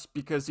discuss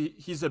because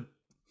he's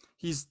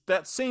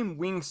that same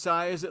wing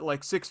size at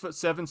like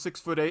 6'7",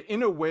 6'8".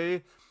 In a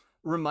way,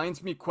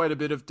 reminds me quite a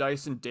bit of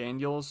Dyson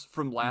Daniels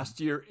from last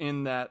year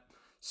in that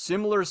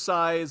similar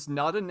size,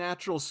 not a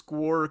natural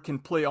scorer, can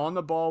play on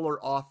the ball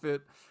or off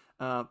it.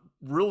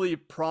 Really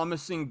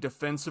promising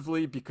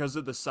defensively because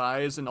of the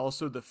size and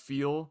also the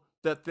feel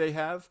that they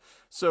have.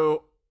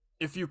 So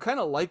if you kind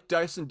of like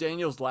Dyson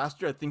Daniels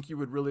last year, I think you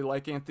would really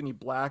like Anthony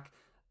Black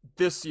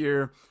this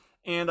year.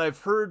 And I've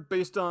heard,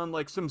 based on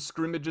like some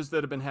scrimmages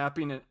that have been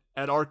happening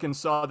at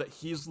Arkansas, that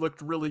he's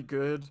looked really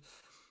good.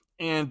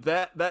 And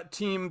that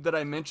team that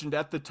I mentioned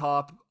at the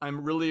top,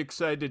 I'm really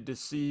excited to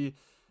see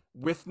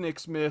with Nick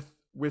Smith,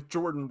 with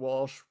Jordan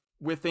Walsh,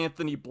 with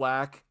Anthony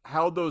Black,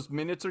 how those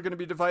minutes are going to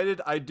be divided.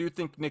 I do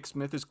think Nick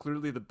Smith is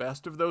clearly the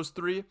best of those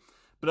 3,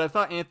 but I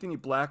thought Anthony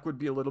Black would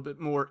be a little bit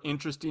more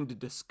interesting to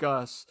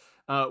discuss.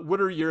 What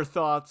are your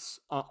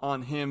thoughts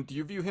on him? Do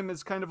you view him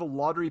as kind of a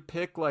lottery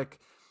pick? Like,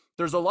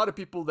 there's a lot of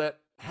people that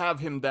have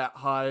him that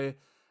high.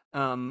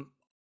 Can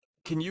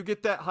you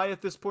get that high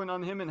at this point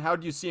on him? And how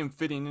do you see him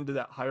fitting into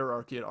that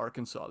hierarchy at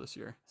Arkansas this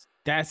year?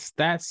 That's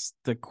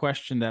the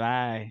question that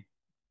I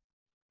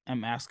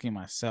am asking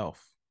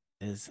myself.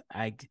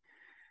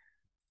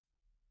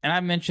 And I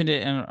mentioned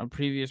it in a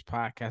previous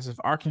podcast. If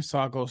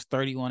Arkansas goes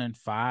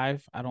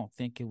 31-5, I don't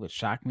think it would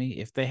shock me.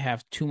 If they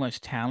have too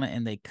much talent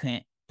and they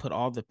can't put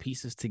all the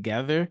pieces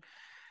together,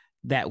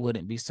 that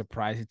wouldn't be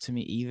surprising to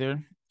me either.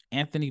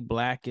 Anthony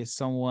Black is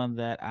someone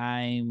that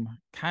I'm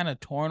kind of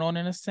torn on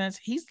in a sense.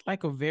 He's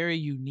like a very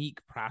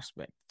unique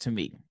prospect to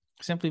me,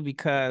 simply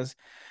because,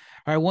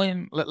 all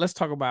right, let's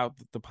talk about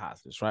the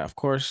positives, right? Of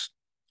course,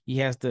 he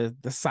has the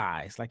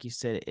size, like you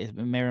said. It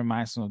may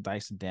remind some of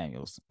Dyson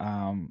Daniels.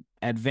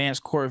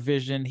 Advanced court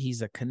vision.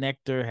 He's a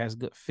connector, has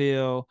good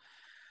feel.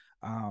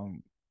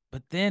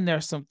 But then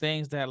there's some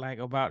things that like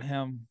about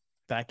him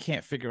that I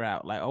can't figure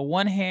out. Like on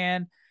one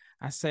hand,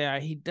 I say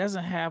he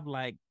doesn't have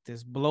like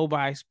this blow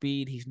by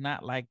speed. He's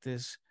not like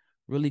this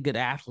really good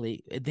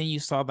athlete. And then you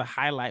saw the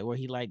highlight where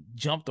he like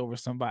jumped over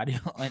somebody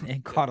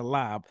and caught a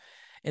lob.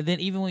 And then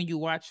even when you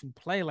watch him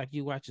play, like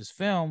you watch his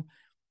film,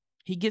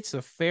 he gets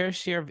a fair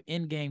share of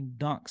in-game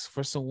dunks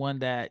for someone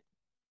that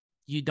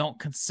you don't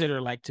consider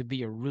like to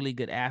be a really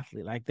good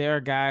athlete. Like there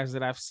are guys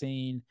that I've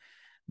seen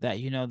that,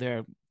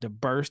 the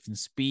burst and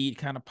speed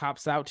kind of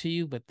pops out to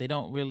you, but they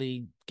don't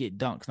really get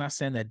dunks. Not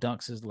saying that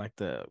dunks is like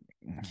the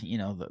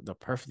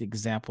perfect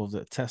example of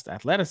the test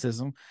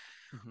athleticism,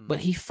 but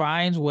he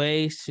finds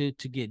ways to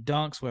get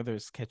dunks, whether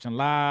it's catching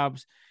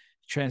lobs,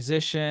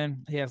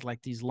 transition. He has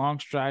like these long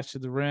strides to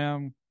the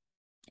rim.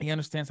 He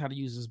understands how to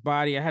use his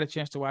body. I had a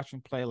chance to watch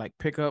him play like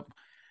pickup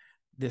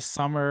this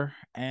summer,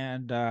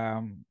 and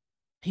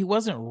he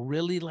wasn't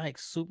really like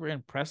super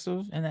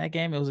impressive in that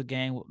game. It was a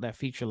game that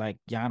featured like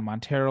Jan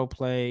Montero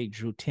played,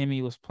 Drew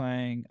Timme was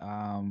playing.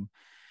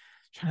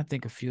 Trying to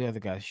think of a few other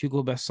guys.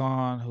 Hugo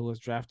Besson, who was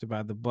drafted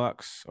by the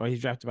Bucks, or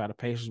he's drafted by the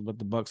Pacers, but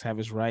the Bucks have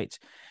his rights.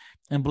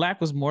 And Black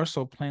was more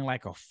so playing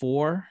like a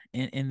 4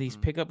 in these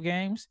pickup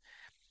games.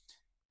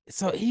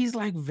 So he's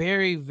like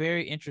very,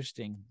 very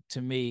interesting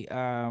to me.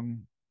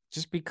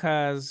 Just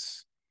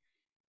because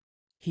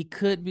he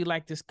could be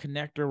like this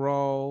connector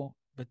role,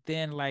 but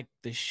then like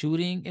the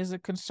shooting is a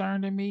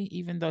concern to me,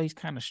 even though he's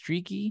kind of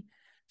streaky.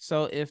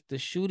 So if the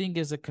shooting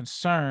is a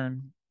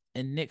concern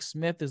and Nick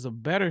Smith is a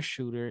better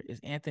shooter, is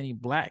Anthony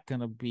Black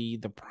going to be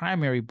the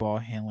primary ball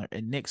handler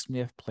and Nick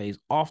Smith plays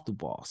off the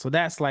ball? So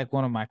that's like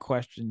one of my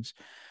questions.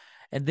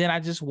 And then I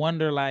just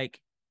wonder, like,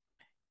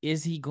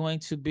 is he going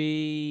to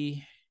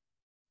be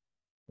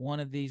one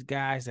of these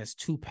guys that's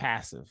too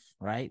passive,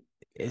 right?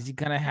 Yeah. Is he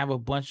going to have a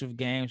bunch of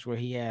games where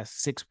he has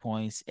 6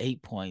 points,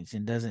 8 points,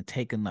 and doesn't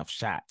take enough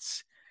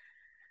shots?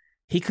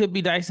 He could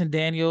be Dyson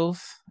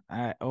Daniels,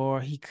 or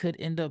he could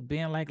end up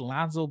being like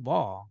Lonzo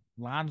Ball.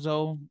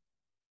 Lonzo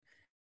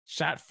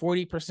shot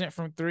 40%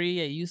 from three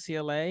at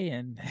UCLA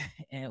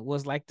and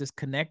was like this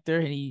connector,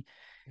 and he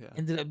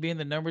ended up being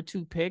the number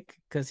 2 pick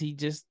because he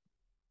just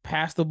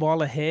passed the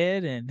ball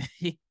ahead and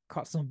he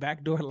caught some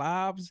backdoor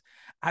lobs.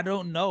 I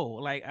don't know.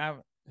 Like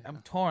I'm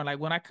torn. Like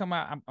when I come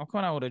out, I'm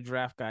coming out with a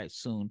draft guide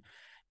soon,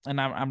 and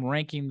I'm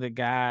ranking the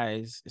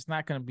guys. It's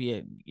not going to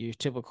be your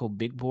typical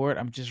big board.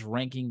 I'm just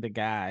ranking the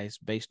guys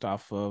based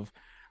off of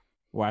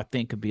where I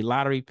think could be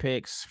lottery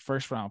picks,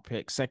 first round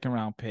picks, second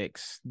round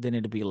picks. Then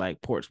it'll be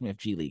like Portsmouth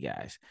G League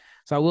guys.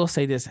 So I will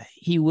say this: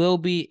 he will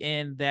be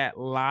in that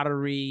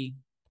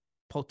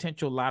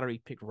potential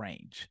lottery pick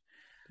range.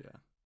 Yeah.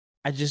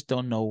 I just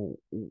don't know.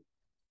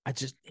 I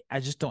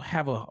just don't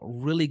have a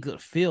really good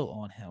feel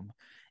on him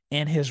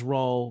and his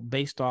role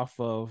based off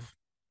of,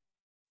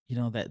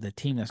 that the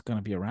team that's going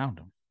to be around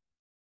him.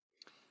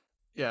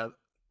 Yeah,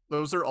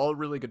 those are all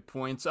really good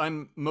points.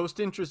 I'm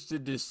most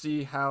interested to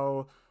see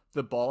how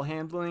the ball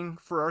handling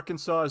for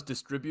Arkansas is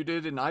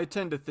distributed, and I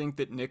tend to think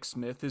that Nick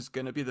Smith is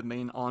going to be the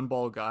main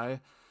on-ball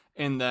guy,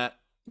 and that,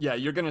 yeah,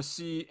 you're going to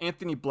see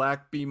Anthony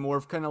Black be more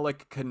of kind of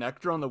like a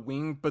connector on the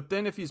wing, but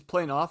then if he's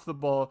playing off the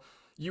ball,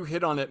 you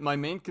hit on it. My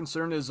main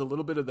concern is a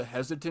little bit of the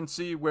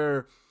hesitancy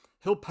where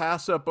he'll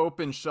pass up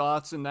open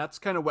shots, and that's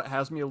kind of what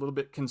has me a little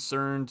bit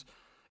concerned,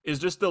 is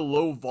just the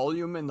low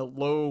volume and the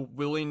low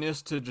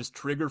willingness to just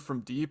trigger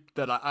from deep,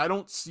 that I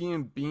don't see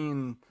him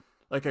being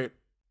like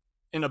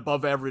an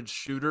above average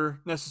shooter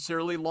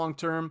necessarily long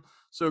term.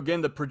 So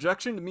again, the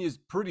projection to me is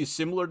pretty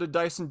similar to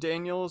Dyson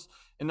Daniels,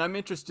 and I'm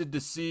interested to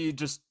see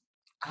just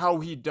how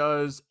he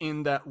does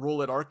in that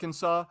role at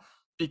Arkansas,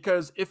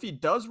 because if he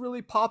does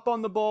really pop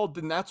on the ball,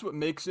 then that's what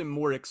makes him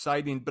more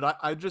exciting. But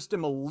I just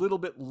am a little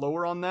bit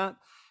lower on that.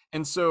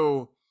 And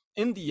so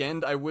in the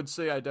end, I would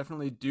say I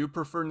definitely do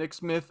prefer Nick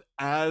Smith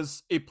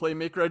as a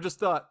playmaker. I just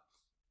thought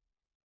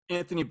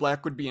Anthony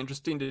Black would be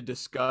interesting to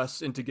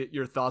discuss and to get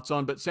your thoughts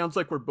on, but sounds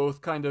like we're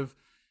both kind of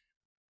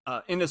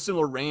in a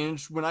similar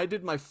range. When I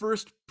did my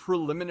first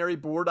preliminary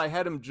board, I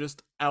had him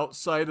just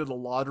outside of the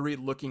lottery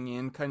looking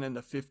in, kind of in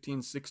the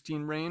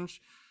 15-16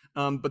 range.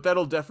 But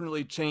that'll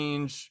definitely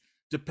change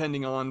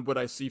depending on what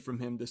I see from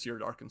him this year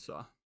at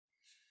Arkansas.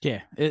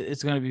 Yeah,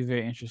 it's going to be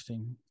very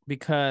interesting,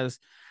 because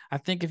I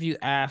think if you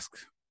ask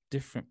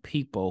different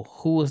people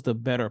who is the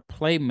better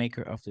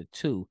playmaker of the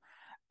two,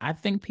 I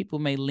think people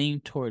may lean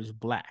towards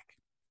Black.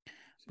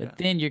 But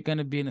then you're going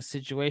to be in a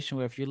situation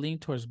where if you lean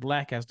towards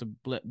Black as the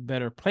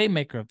better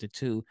playmaker of the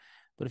two,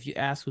 but if you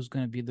ask who's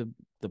going to be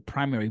the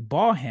primary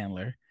ball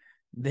handler,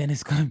 then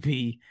it's going to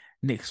be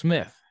Nick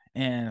Smith.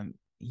 And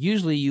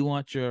usually you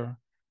want your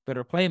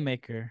better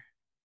playmaker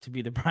to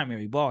be the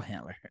primary ball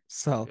handler.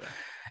 So,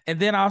 and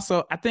then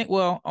also I think,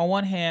 well, on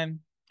one hand,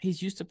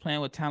 he's used to playing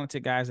with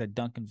talented guys at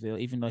Duncanville,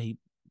 even though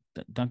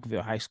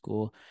Duncanville High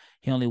School,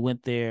 he only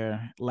went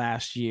there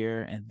last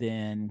year, and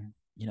then,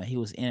 he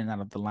was in and out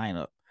of the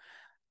lineup.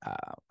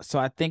 So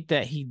I think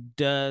that he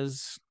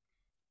does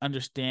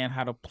understand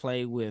how to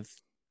play with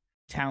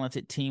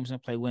talented teams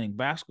and play winning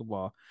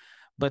basketball.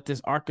 But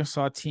this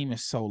Arkansas team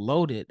is so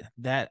loaded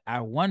that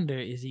I wonder,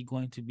 is he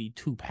going to be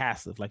too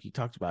passive? Like you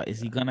talked about, is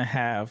he going to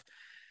have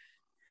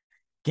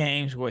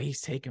games where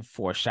he's taking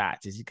 4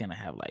 shots? Is he going to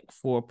have like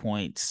 4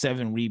 points,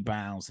 7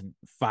 rebounds, and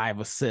 5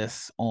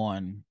 assists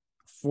on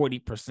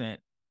 40%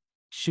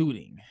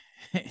 shooting?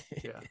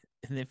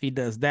 And if he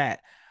does that,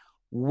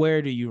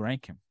 where do you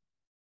rank him?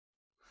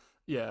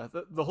 Yeah,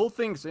 the whole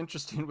thing's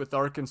interesting with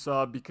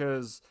Arkansas,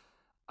 because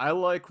I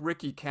like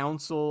Ricky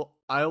Council,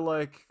 I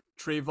like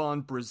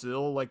Trayvon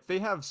Brazil. Like, they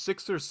have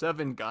 6 or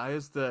 7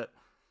 guys that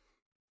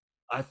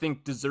I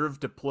think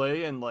deserve to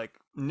play, and like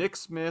Nick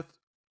Smith,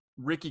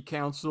 Ricky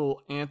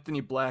Council,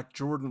 Anthony Black,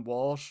 Jordan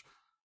Walsh,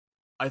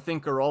 I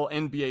think are all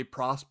NBA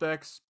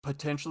prospects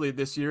potentially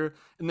this year.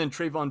 And then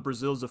Trayvon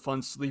Brazil is a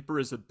fun sleeper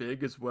as a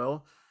big as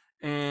well.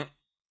 And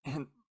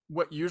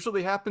what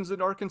usually happens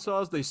in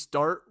Arkansas is they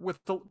start with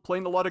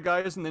playing a lot of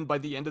guys, and then by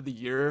the end of the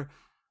year,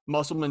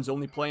 Musselman's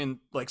only playing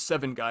like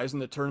 7 guys in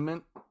the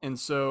tournament. And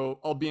so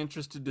I'll be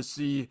interested to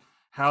see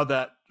how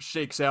that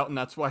shakes out. And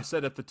that's why I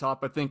said at the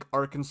top, I think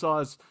Arkansas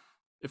is,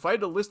 if I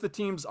had to list the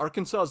teams,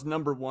 Arkansas is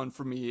number 1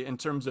 for me in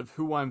terms of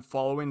who I'm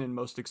following and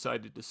most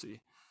excited to see.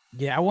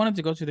 Yeah, I wanted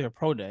to go to their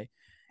pro day.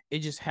 It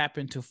just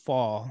happened to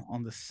fall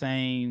on the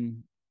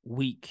same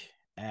week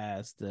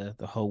as the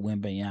whole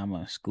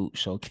Wembanyama Scoot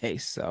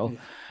showcase. So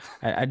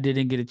I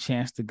didn't get a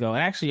chance to go.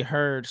 I actually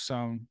heard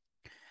some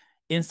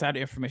insider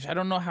information. I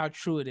don't know how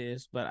true it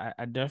is, but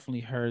I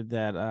definitely heard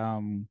that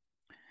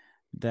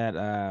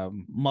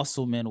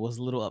Musselman was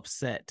a little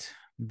upset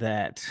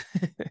that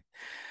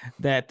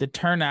that the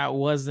turnout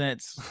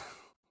wasn't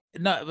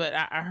no, but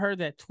I heard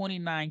that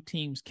 29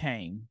 teams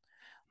came,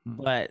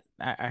 but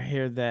I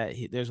hear that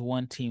there's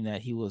one team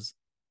that he was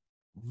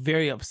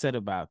very upset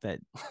about that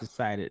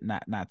decided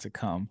not to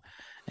come.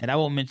 And I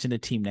won't mention the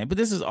team name, but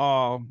this is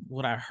all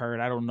what I heard.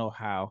 I don't know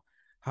how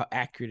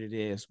accurate it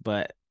is,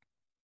 but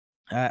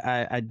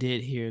I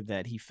did hear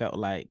that he felt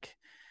like,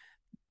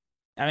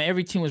 I mean,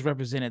 every team was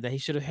represented, that he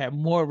should have had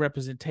more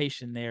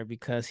representation there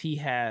because he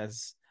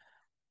has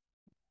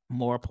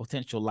more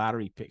potential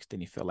lottery picks than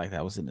he felt like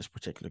that was in this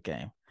particular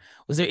game.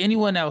 Was there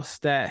anyone else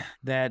that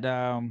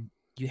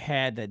you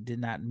had that did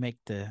not make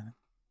that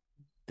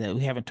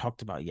we haven't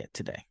talked about yet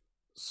today?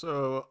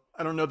 So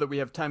I don't know that we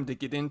have time to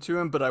get into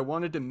him, but I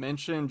wanted to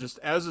mention, just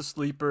as a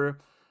sleeper,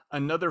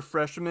 another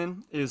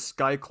freshman is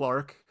Sky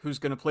Clark, who's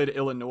going to play to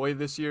Illinois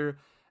this year.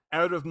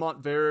 Out of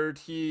Montverde,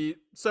 he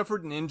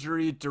suffered an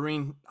injury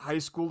during high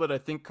school that I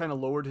think kind of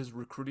lowered his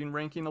recruiting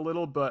ranking a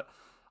little, but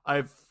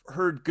I've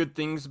heard good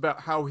things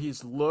about how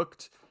he's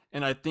looked,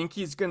 and I think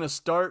he's going to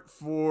start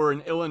for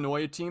an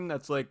Illinois team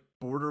that's like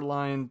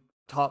borderline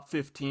top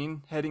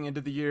 15 heading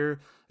into the year.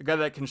 A guy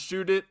that can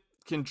shoot it,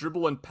 can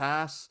dribble and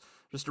pass,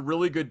 just a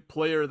really good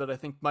player that I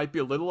think might be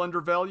a little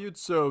undervalued.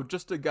 So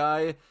just a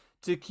guy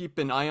to keep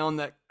an eye on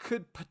that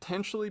could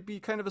potentially be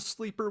kind of a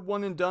sleeper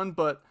one and done,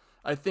 but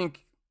I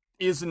think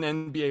is an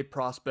NBA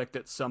prospect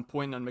at some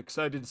point. I'm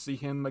excited to see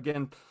him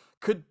again.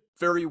 Could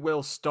very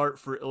well start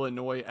for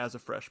Illinois as a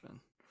freshman.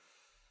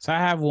 So I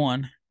have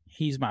one.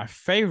 He's my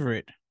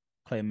favorite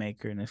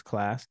playmaker in this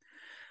class.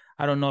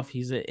 I don't know if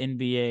he's an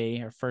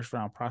NBA or first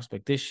round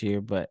prospect this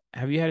year, but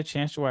have you had a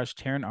chance to watch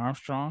Taron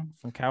Armstrong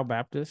from Cal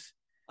Baptist?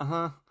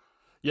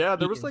 Yeah,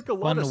 there was like a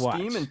lot of steam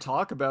watch. and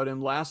talk about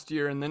him last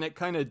year, and then it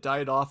kind of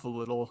died off a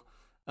little.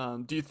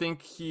 Do you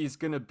think he's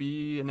going to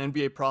be an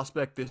NBA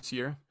prospect this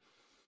year?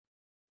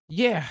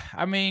 Yeah,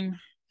 I mean,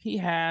 he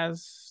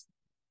has,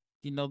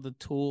 the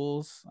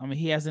tools. I mean,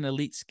 he has an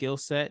elite skill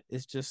set.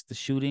 It's just the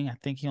shooting. I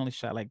think he only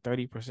shot like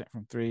 30%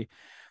 from three.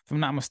 If I'm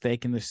not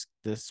mistaken,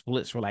 the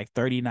splits were like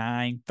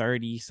 39,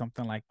 30,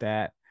 something like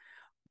that.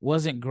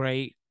 Wasn't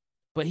great,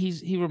 but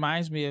he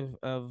reminds me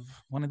of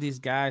one of these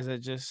guys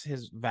that just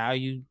his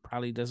value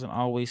probably doesn't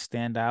always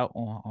stand out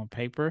on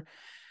paper.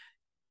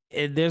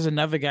 There's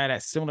another guy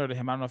that's similar to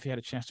him. I don't know if you had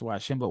a chance to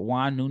watch him, but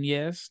Juan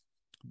Nunez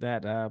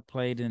that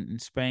played in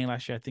Spain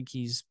last year. I think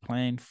he's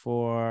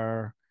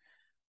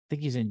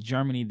in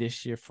Germany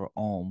this year for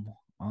Ulm.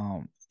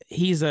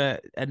 He's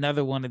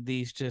another one of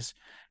these just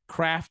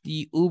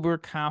crafty, uber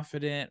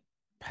confident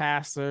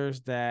passers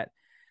that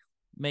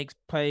makes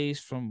plays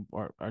from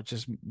or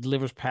just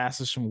delivers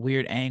passes from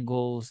weird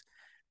angles.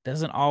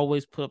 Doesn't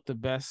always put up the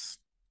best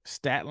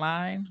stat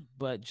line,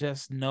 but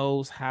just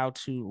knows how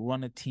to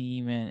run a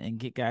team and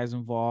get guys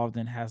involved,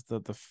 and has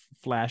the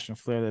flash and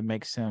flair that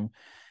makes him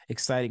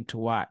exciting to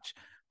watch.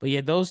 But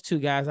yeah, those two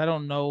guys, I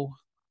don't know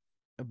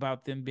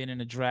about them being in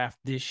the draft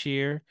this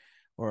year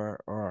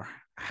or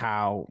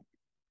how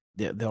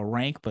they'll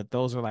rank, but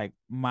those are like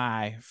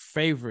my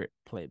favorite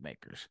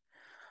playmakers.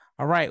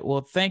 All right.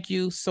 Well, thank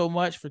you so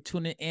much for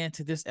tuning in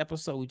to this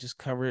episode. We just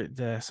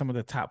covered some of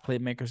the top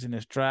playmakers in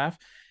this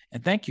draft.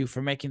 And thank you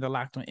for making the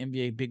Locked On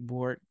NBA Big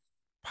Board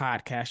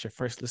podcast your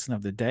first listen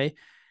of the day.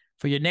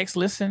 For your next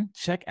listen,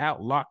 check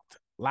out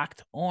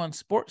Locked On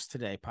Sports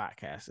Today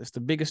podcast. It's the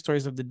biggest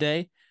stories of the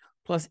day,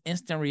 plus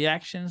instant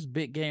reactions,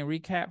 big game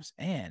recaps,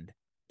 and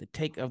the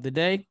take of the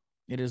day.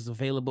 It is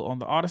available on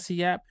the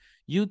Odyssey app,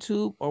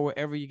 YouTube, or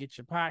wherever you get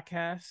your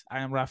podcasts. I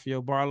am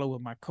Rafael Barlow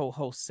with my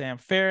co-host Sam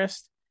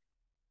Ferris,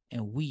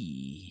 and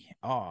we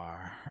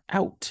are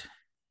out.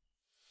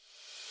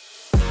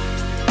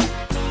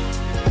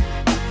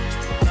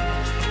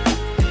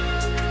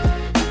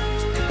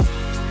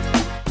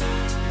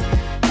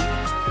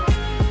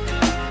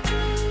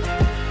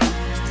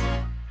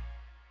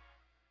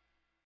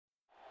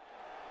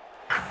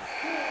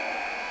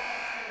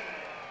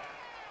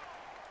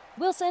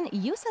 Wilson,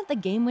 you sent the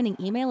game-winning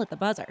email at the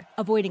buzzer,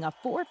 avoiding a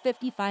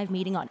 4:55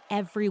 meeting on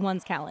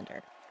everyone's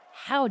calendar.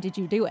 How did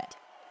you do it?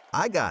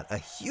 I got a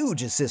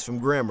huge assist from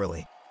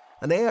Grammarly,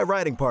 an AI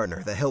writing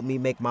partner that helped me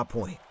make my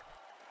point.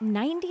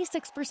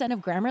 96% of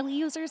Grammarly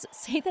users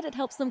say that it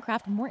helps them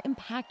craft more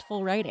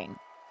impactful writing.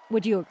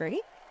 Would you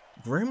agree?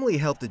 Grammarly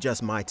helped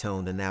adjust my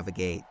tone to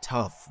navigate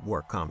tough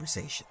work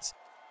conversations.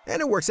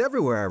 And it works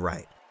everywhere I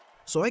write,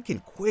 so I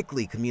can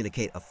quickly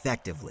communicate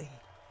effectively.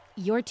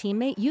 Your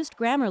teammate used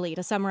Grammarly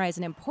to summarize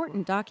an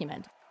important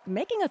document,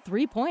 making a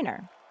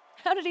 3-pointer.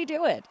 How did he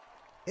do it?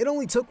 It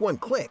only took one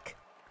click.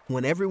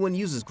 When everyone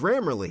uses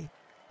Grammarly,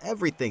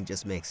 everything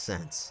just makes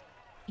sense.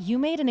 You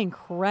made an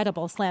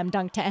incredible slam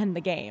dunk to end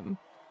the game.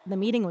 The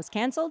meeting was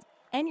canceled,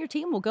 and your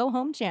team will go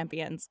home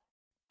champions.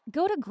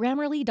 Go to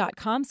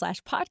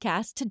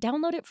Grammarly.com/podcast to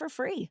download it for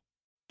free.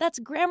 That's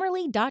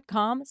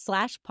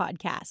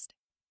Grammarly.com/podcast.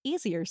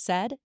 Easier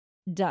said,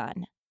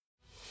 done.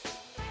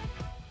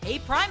 Hey,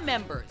 Prime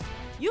members,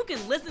 you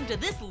can listen to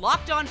this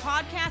Locked On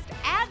podcast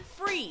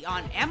ad-free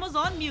on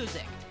Amazon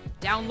Music.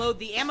 Download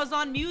the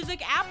Amazon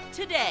Music app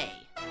today.